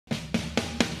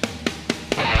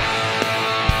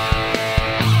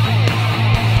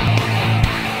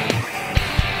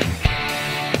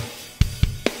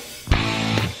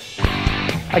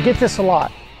I get this a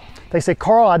lot. They say,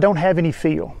 Carl, I don't have any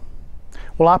feel.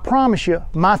 Well, I promise you,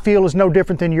 my feel is no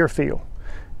different than your feel.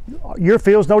 Your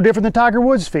feel is no different than Tiger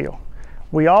Woods' feel.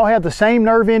 We all have the same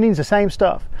nerve endings, the same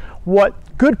stuff.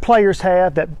 What good players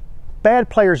have that bad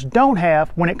players don't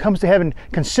have when it comes to having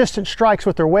consistent strikes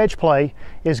with their wedge play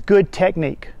is good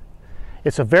technique.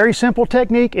 It's a very simple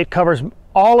technique. It covers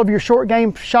all of your short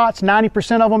game shots,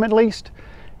 90% of them at least,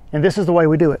 and this is the way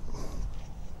we do it.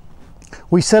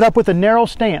 We set up with a narrow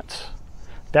stance.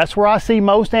 That's where I see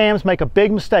most AMs make a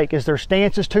big mistake, is their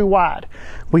stance is too wide.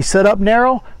 We set up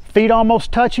narrow, feet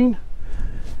almost touching.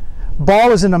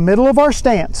 Ball is in the middle of our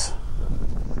stance.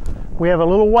 We have a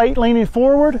little weight leaning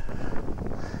forward.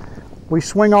 We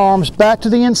swing our arms back to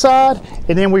the inside,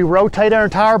 and then we rotate our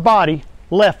entire body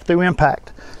left through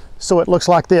impact. So it looks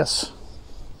like this.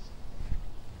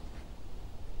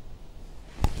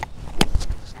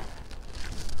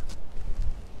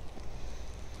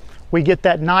 We get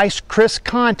that nice crisp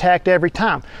contact every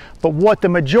time. But what the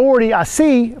majority I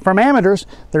see from amateurs,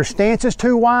 their stance is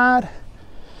too wide,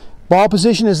 ball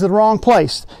position is the wrong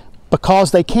place.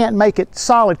 Because they can't make it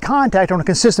solid contact on a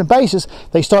consistent basis,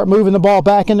 they start moving the ball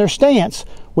back in their stance,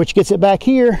 which gets it back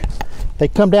here. They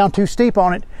come down too steep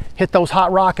on it, hit those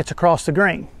hot rockets across the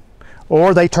green.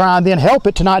 Or they try and then help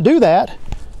it to not do that,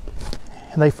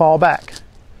 and they fall back.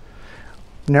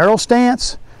 Narrow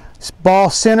stance, ball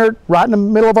centered right in the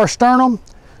middle of our sternum.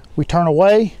 We turn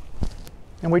away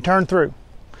and we turn through.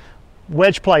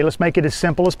 Wedge play, let's make it as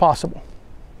simple as possible.